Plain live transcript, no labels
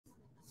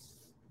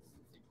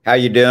How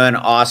you doing?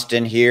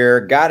 Austin here.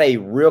 Got a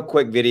real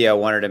quick video I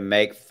wanted to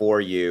make for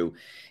you.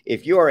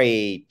 If you are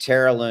a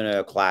Terra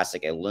Luna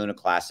Classic, a Luna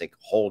Classic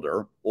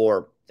holder,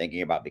 or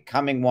thinking about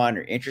becoming one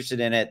or interested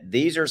in it,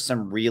 these are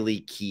some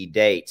really key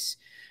dates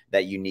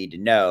that you need to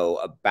know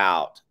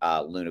about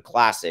Luna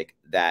Classic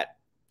that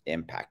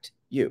impact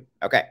you.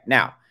 Okay,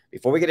 now,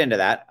 before we get into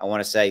that, I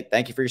want to say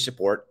thank you for your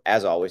support,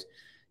 as always.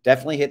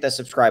 Definitely hit that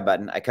subscribe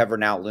button. I cover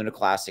now Luna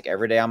Classic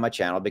every day on my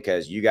channel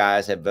because you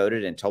guys have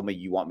voted and told me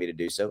you want me to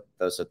do so.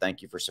 So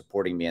thank you for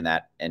supporting me in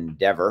that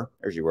endeavor.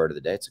 There's your word of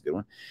the day. It's a good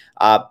one.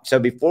 So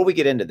before we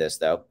get into this,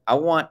 though, I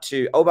want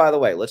to, oh, by the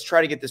way, let's try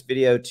to get this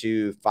video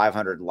to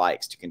 500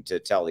 likes to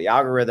tell the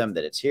algorithm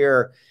that it's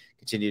here.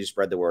 Continue to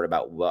spread the word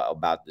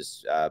about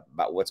this,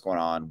 about what's going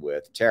on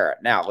with Terra.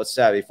 Now, let's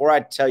before I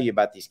tell you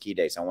about these key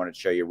dates, I wanted to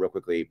show you real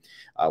quickly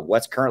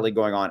what's currently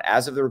going on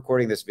as of the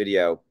recording of this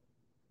video.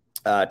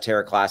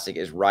 Terra Classic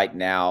is right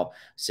now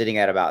sitting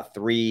at about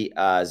 3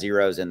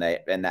 zeros in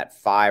that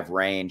 5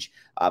 range,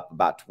 up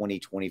about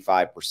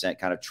 20-25%,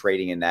 kind of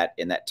trading in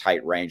that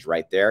tight range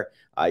right there.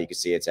 You can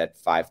see it's at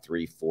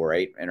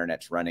 5348.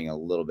 Internet's running a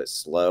little bit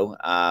slow,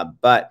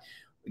 but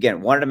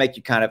again, wanted to make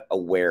you kind of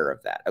aware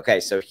of that. Okay,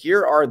 so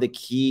here are the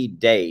key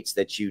dates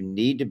that you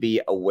need to be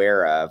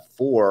aware of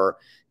for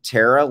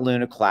Terra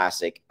Luna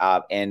Classic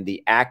and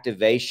the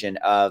activation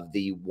of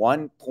the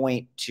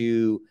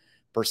 1.2%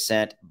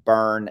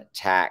 burn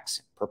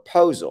tax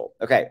proposal.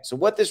 Okay, so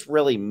what this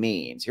really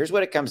means, here's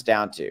what it comes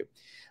down to,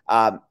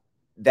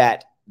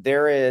 that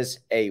there is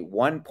a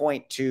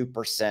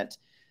 1.2%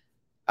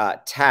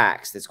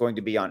 tax that's going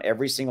to be on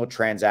every single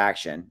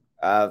transaction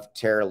of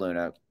Terra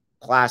Luna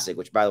Classic,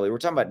 which, by the way, we're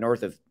talking about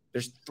north of,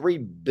 there's 3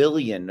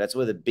 billion, that's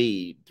with a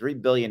B,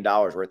 $3 billion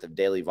worth of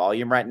daily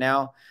volume right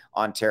now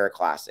on Terra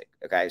Classic.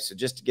 Okay, so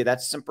just to get that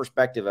some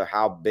perspective of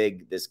how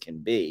big this can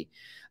be.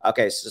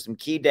 Okay, so some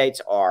key dates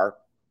are,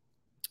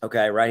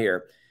 okay, right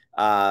here.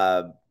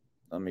 Let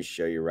me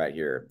show you right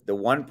here. The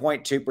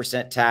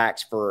 1.2%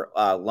 tax for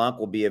Lunc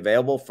will be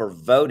available for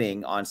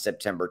voting on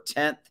September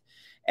 10th.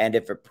 And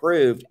if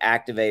approved,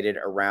 activated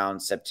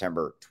around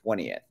September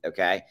 20th.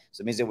 Okay,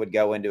 so it means it would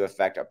go into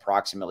effect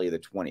approximately the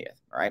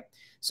 20th. All right.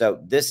 So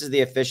this is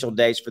the official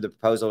dates for the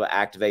proposal to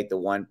activate the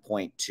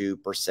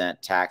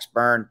 1.2% tax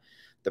burn.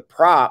 The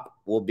prop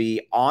will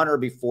be on or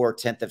before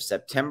 10th of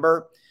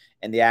September.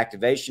 And the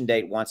activation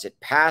date, once it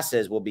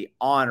passes, will be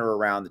on or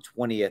around the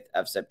 20th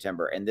of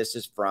September. And this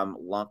is from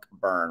Lunc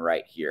Burn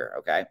right here.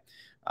 Okay.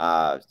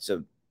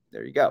 So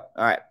there you go.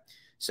 All right.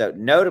 So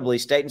notably,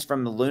 statements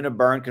from the Luna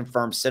Burn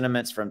confirmed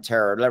sentiments from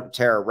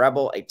Terra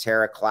Rebel, a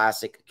Terra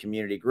Classic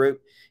community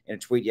group. In a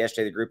tweet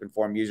yesterday, the group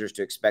informed users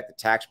to expect the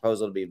tax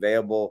proposal to be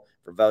available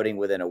for voting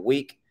within a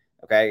week.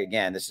 Okay,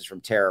 again, this is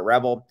from Terra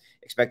Rebel.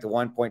 Expect the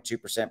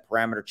 1.2%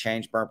 parameter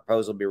change burn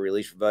proposal to be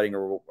released for voting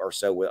or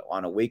so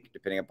on a week,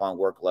 depending upon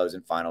workloads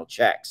and final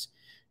checks.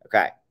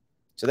 Okay,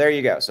 so there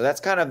you go. So that's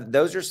kind of,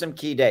 those are some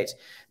key dates.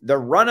 The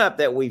run-up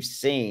that we've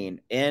seen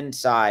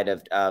inside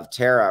of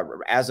Terra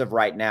as of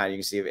right now, you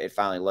can see it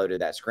finally loaded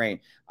that screen,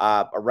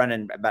 are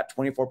running about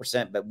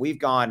 24%, but we've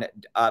gone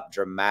up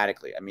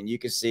dramatically. I mean, you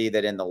can see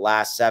that in the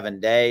last 7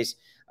 days,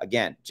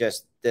 again,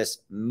 just this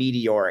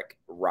meteoric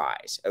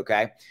rise,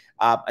 okay?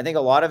 I think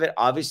a lot of it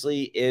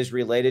obviously is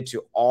related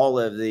to all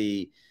of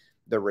the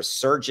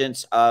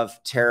resurgence of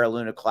Terra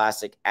Luna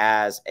Classic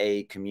as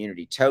a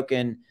community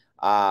token,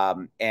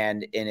 and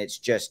it's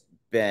just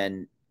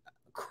been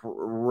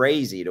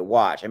crazy to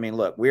watch. I mean,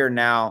 look, we are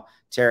now,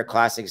 Terra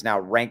Classic is now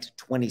ranked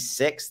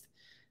 26th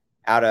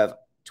out of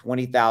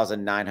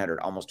 20,900,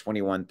 almost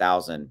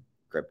 21,000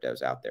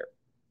 cryptos out there.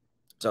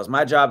 So it's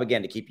my job,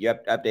 again, to keep you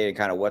updated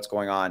kind of what's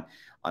going on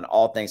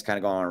all things kind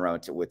of going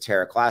around with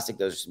Terra Classic.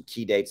 Those are some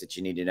key dates that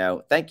you need to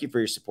know. Thank you for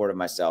your support of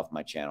myself,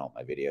 my channel,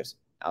 my videos.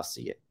 I'll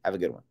see you. Have a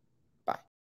good one.